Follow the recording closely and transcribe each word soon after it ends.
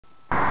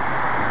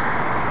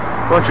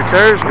Bunch of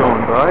cars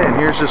going by, and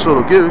here's this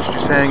little goose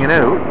just hanging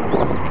out.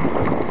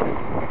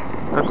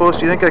 How close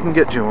do you think I can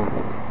get to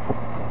him?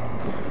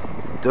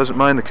 Doesn't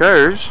mind the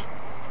cars.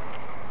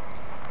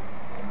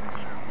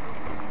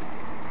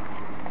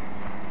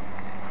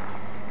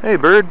 Hey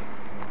bird,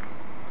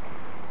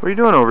 what are you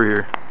doing over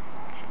here?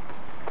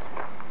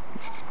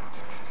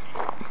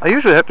 I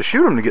usually have to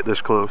shoot him to get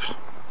this close.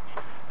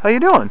 How you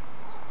doing?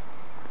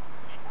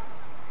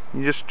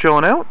 You just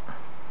chilling out?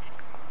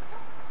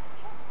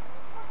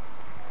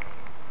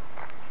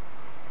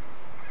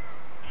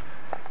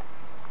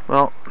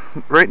 Well,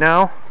 right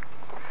now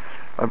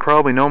I'm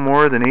probably no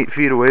more than 8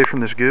 feet away from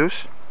this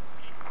goose,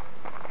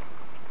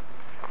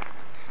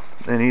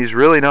 and he's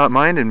really not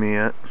minding me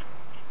yet.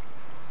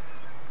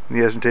 He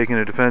hasn't taken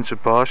a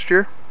defensive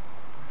posture.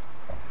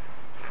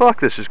 Fuck,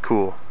 this is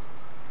cool.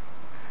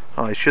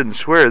 Oh, I shouldn't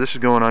swear, this is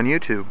going on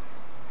YouTube.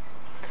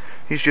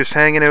 He's just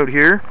hanging out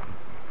here,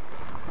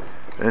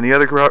 and the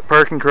other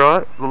parking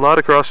lot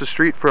across the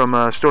street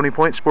from Stony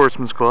Point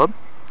Sportsman's Club.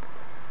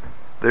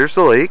 There's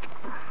the lake,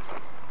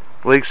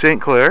 Lake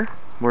St. Clair.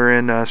 We're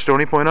in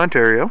Stony Point,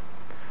 Ontario,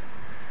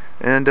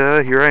 and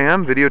here I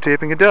am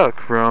videotaping a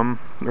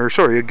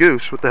a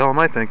goose. What the hell am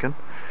I thinking?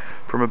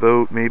 From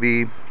about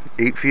maybe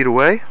 8 feet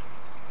away.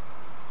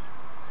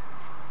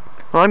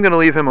 Well, I'm going to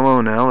leave him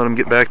alone now, let him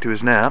get back to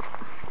his nap,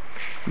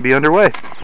 and be underway.